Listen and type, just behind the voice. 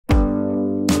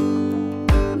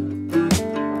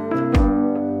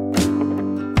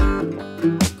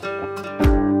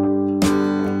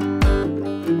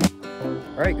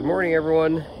morning,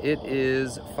 everyone. It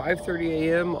is 5:30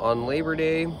 a.m. on Labor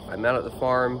Day. I'm out at the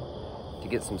farm to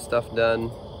get some stuff done.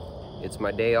 It's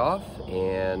my day off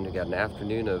and we got an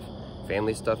afternoon of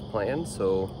family stuff planned,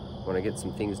 so I want to get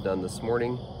some things done this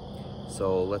morning.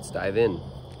 So let's dive in.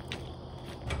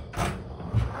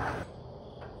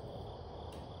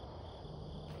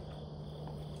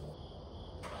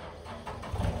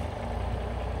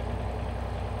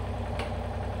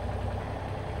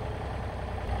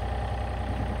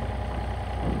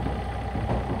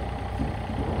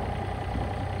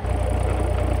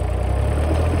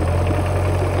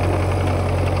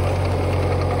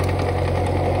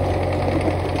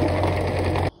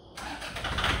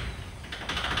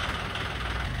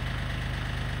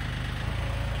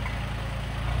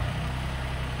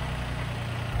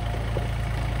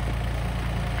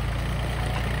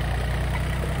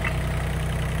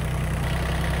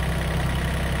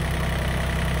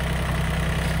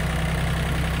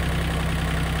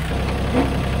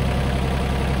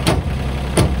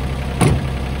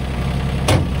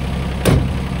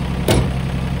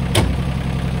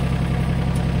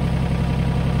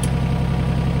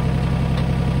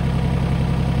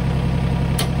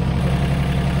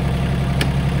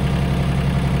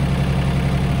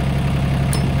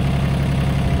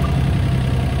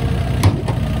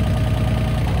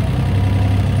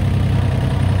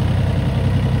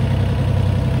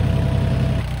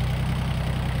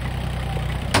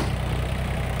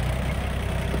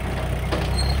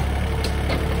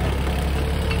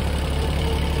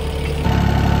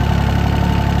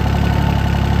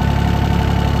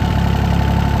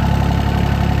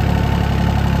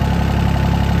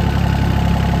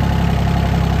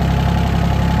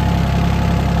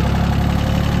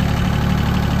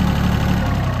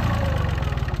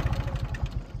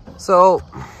 So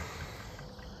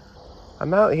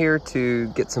I'm out here to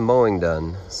get some mowing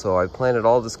done. So I planted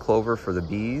all this clover for the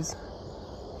bees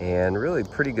and really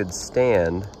pretty good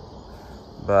stand,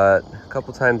 but a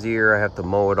couple times a year I have to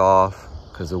mow it off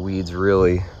because the weeds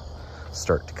really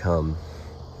start to come.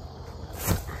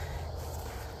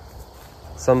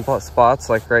 Some spots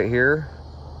like right here,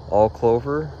 all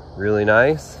clover, really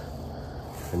nice.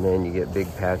 And then you get big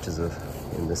patches of,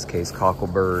 in this case,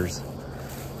 cockleburs,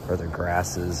 or the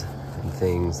grasses and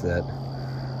things that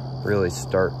really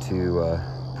start to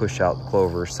push out the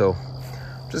clover. So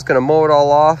I'm just gonna mow it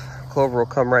all off. Clover will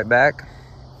come right back.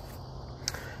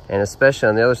 And especially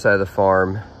on the other side of the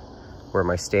farm where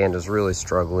my stand is really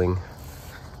struggling,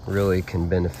 really can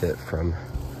benefit from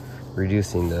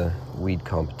reducing the weed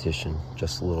competition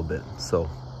just a little bit. So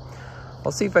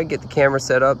I'll see if I can get the camera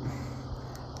set up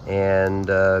and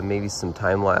maybe some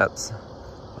time lapse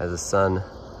as the sun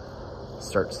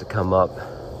starts to come up.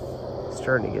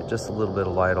 Starting to get just a little bit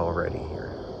of light already here.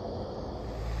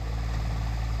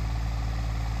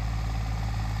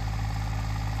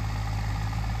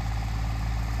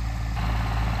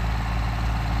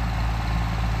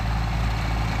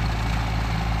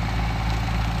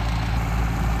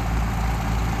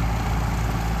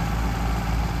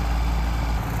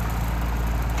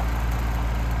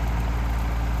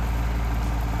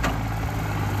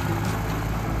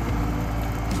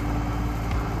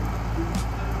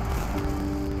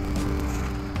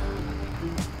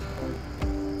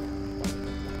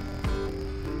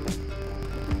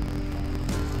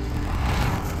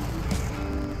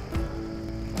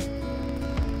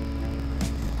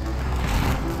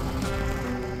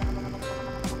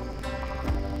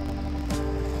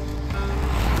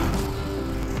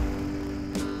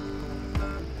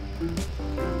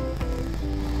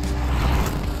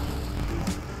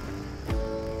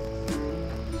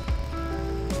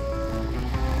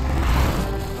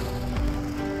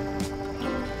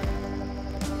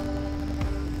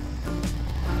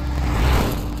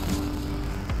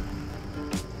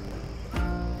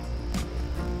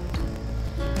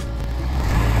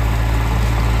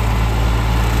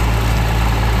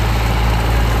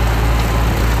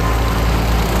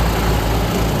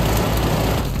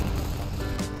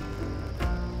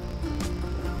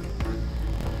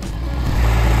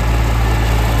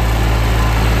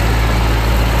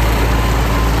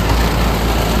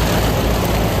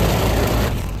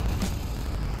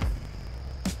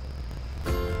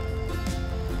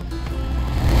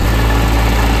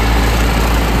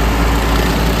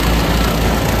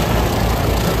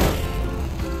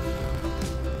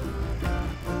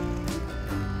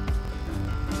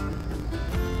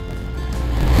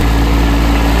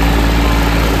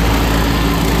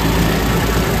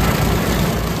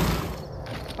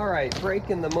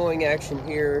 Breaking the mowing action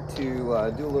here to do a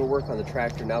little work on the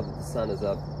tractor now that the sun is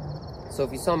up. So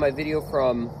if you saw my video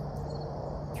from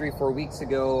 3 or 4 weeks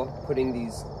ago, putting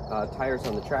these tires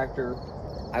on the tractor.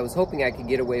 I was hoping I could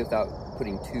get away without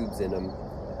putting tubes in them.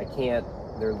 I can't,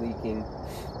 they're leaking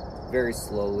very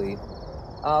slowly.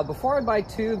 Before I buy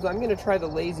tubes, I'm gonna try the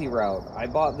lazy route. I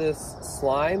bought this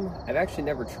slime. I've actually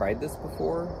never tried this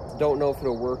before. Don't know if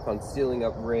it'll work on sealing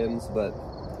up rims, but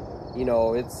you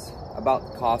know, it's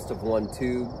about the cost of one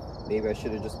tube. Maybe I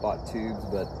should have just bought tubes,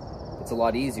 but it's a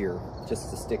lot easier just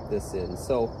to stick this in.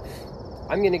 So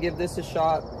I'm gonna give this a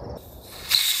shot.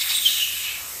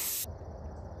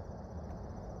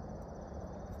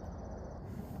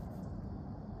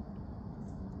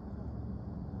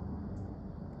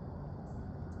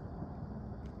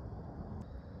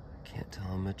 Can't tell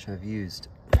how much I've used.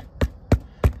 Oh,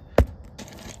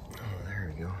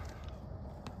 there we go.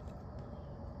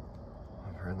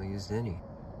 I've hardly used any.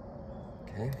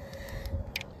 Okay.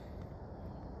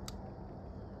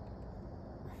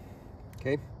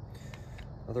 Okay,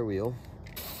 other wheel.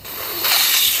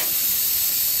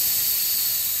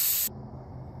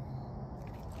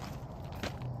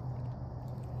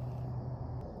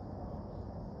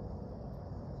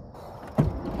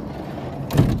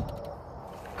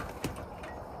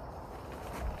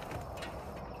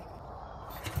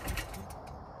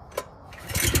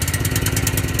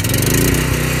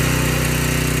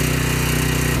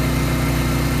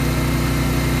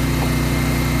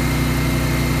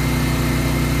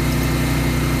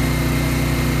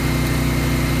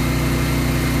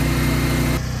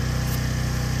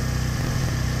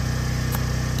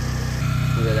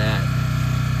 Look at that.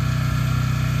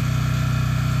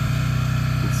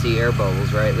 You can see air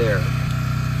bubbles right there.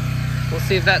 We'll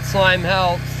see if that slime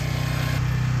helps.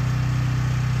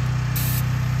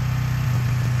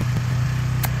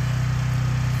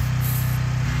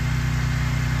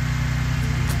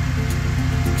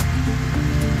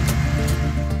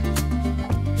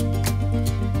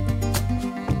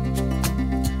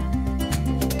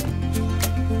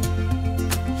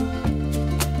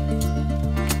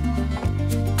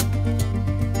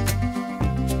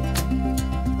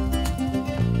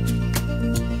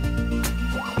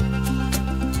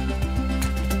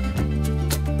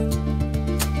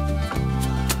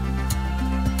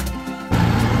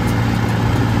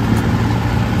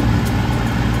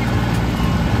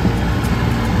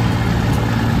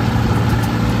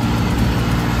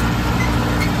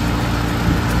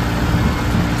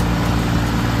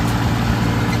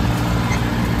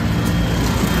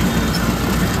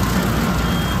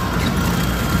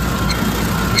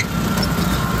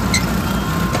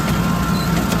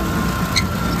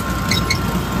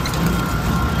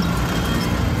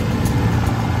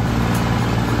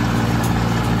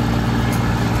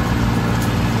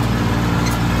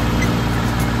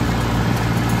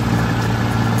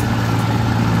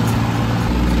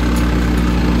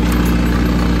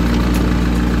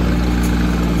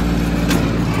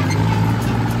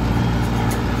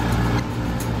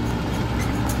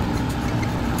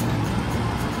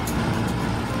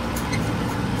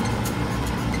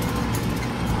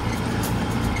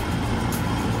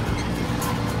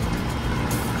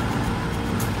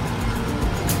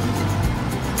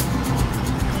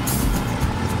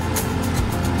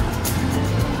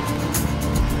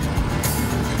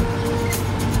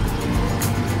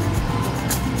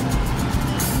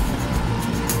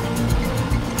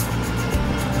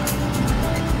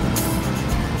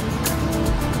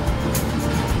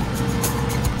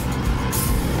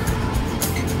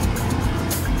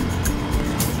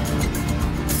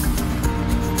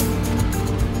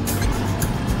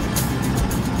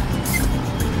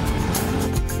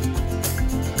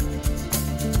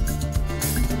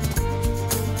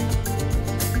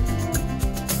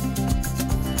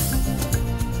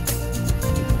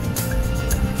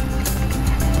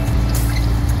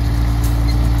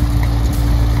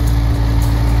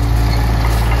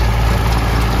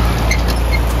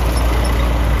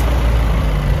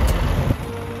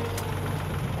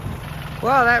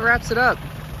 Well, that wraps it up.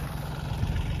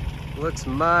 Looks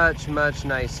much, much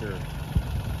nicer.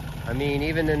 I mean,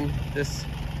 even in this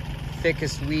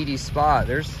thickest weedy spot,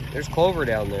 there's clover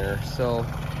down there. So,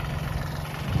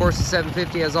 of course, the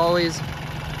 750, as always,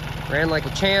 ran like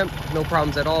a champ. No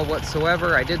problems at all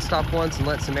whatsoever. I did stop once and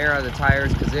let some air out of the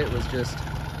tires because it was just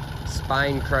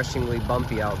spine-crushingly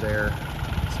bumpy out there,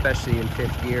 especially in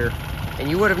 5th gear. And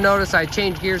you would have noticed I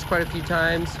changed gears quite a few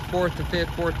times, 4th to 5th,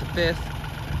 4th to 5th.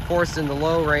 4th's in the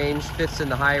low range, 5th's in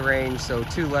the high range, so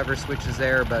 2 lever switches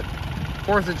there, but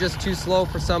 4th is just too slow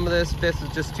for some of this, 5th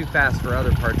is just too fast for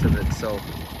other parts of it. So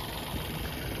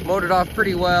mowed it off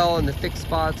pretty well. In the thick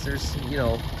spots, there's, you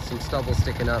know, some stubble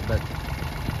sticking up, but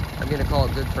I'm gonna call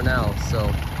it good for now. So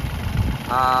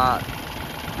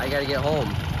I gotta get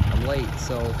home, I'm late.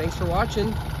 So thanks for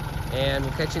watching. and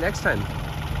we'll catch you next time.